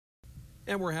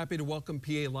And we're happy to welcome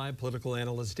PA Live political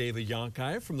analyst David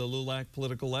Yonki from the LULAC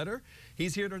Political Letter.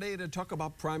 He's here today to talk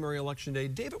about primary election day.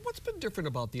 David, what's been different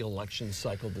about the election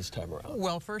cycle this time around?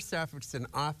 Well, first off, it's an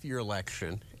off-year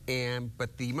election,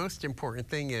 but the most important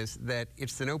thing is that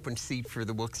it's an open seat for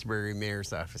the Wilkes-Barre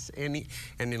mayor's office. And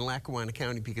in Lackawanna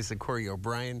County, because of Corey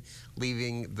O'Brien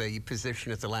leaving the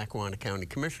position at the Lackawanna County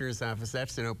Commissioner's office,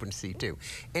 that's an open seat too.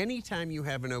 Anytime you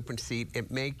have an open seat,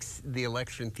 it makes the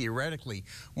election theoretically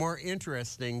more interesting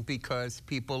because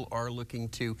people are looking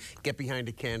to get behind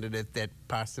a candidate that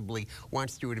possibly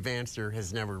wants to advance or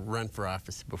has never run for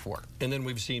office before. And then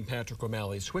we've seen Patrick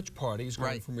O'Malley switch parties,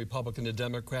 going from Republican to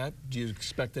Democrat. Do you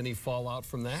expect any fallout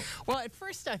from that? Well, at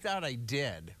first I thought I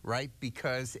did, right?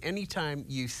 Because anytime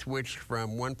you switch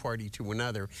from one party to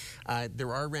another,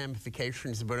 there are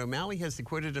ramifications, but O'Malley has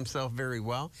acquitted himself very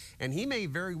well, and he may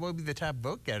very well be the top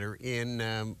vote getter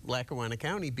in Lackawanna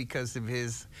County because of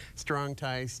his strong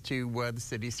ties to the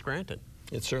city of Scranton.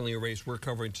 It's certainly a race we're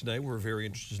covering today. We're very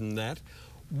interested in that.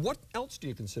 What else do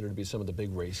you consider to be some of the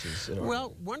big races in our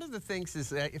Well, one of the things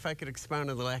is, if I could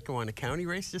expound on the Lackawanna County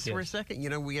race just for a second, you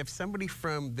know, we have somebody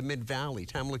from the Mid-Valley,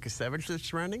 Tom Lukasevich,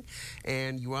 that's running,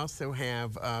 and you also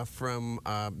have from,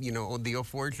 you know, the Eau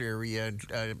Forge area,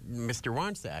 Mr.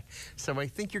 Wansack. So I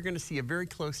think you're going to see a very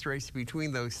close race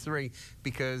between those three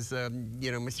because,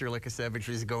 you know, Mr. Lukasevich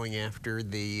is going after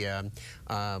the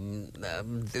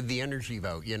energy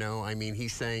vote, you know. I mean,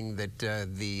 he's saying that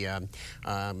the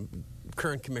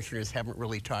current commissioners haven't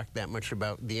really talked that much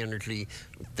about the energy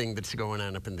thing that's going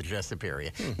on up in the Jessup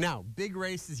area. Now, big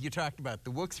races you talked about,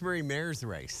 the Wilkes-Barre mayor's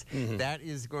race. That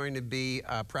is going to be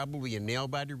probably a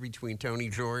nail-biter between Tony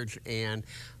George and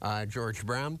George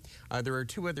Brown. There are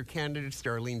two other candidates,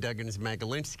 Darlene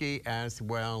Duggins-Magalinsky, as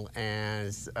well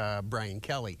as Brian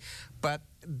Kelly. But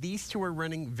these two are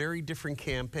running very different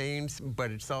campaigns, but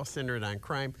it's all centered on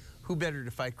crime. Who better to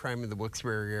fight crime in the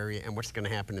Wilkes-Barre area and what's going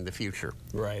to happen in the future?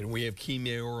 Right, and we have key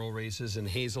mayoral races in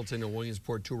Hazleton and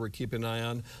Williamsport, too, we're keeping an eye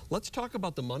on. Let's talk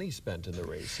about the money spent in the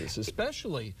races,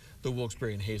 especially the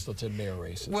Wilkes-Barre and Hazleton mayor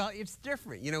races. Well, it's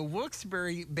different. You know,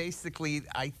 Wilkes-Barre, basically,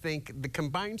 I think the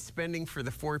combined spending for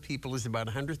the four people is about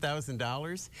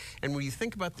 $100,000. And when you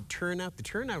think about the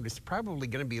turnout is probably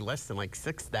going to be less than like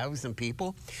 6,000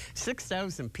 people.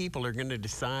 6,000 people are going to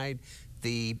decide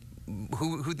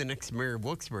who the next mayor of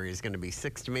Wilkes-Barre is going to be,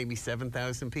 6,000 to maybe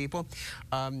 7,000 people.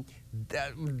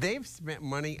 They've spent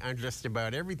money on just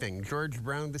about everything. George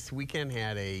Brown this weekend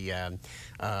had a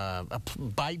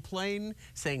biplane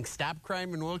saying "Stop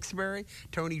Crime in Wilkes-Barre."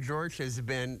 Tony George has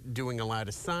been doing a lot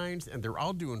of signs, and they're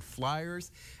all doing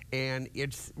flyers. And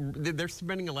they're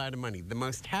spending a lot of money. The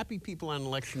most happy people on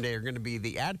election day are going to be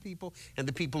the ad people and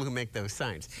the people who make those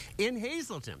signs. In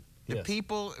Hazleton, the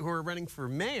people who are running for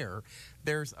mayor,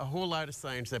 there's a whole lot of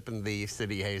signs up in the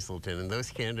city of Hazleton, and those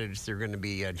candidates are going to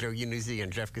be Joe Yunuzzi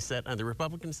and Jeff Cassette on the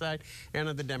Republican side, and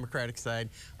on the Democratic side,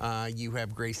 you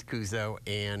have Grace Cuso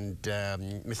and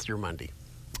Mr. Mundy,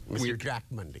 Mr. Jack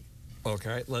Mundy.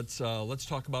 Okay, let's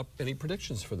talk about any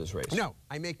predictions for this race. No,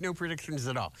 I make no predictions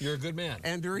at all. You're a good man.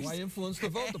 And why influence the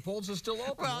vote? The polls are still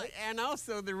open. Well, right? and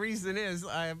also the reason is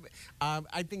I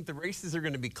think the races are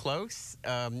going to be close,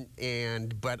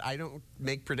 but I don't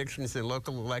make predictions in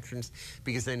local elections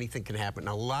because anything can happen.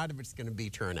 A lot of it's going to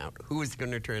be turnout. Who is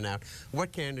going to turn out?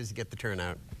 What candidates get the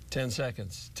turnout? 10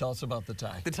 seconds. Tell us about the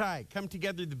tie. The tie. Come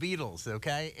together, the Beatles,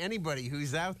 okay? Anybody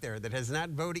who's out there that has not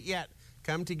voted yet,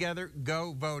 come together,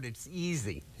 go vote. It's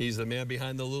easy. He's the man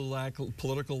behind the LULAC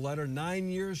Political Letter. 9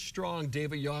 years strong.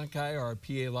 David Yonki, our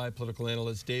PA Live political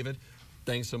analyst. David,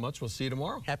 thanks so much. We'll see you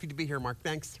tomorrow. Happy to be here, Mark.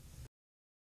 Thanks.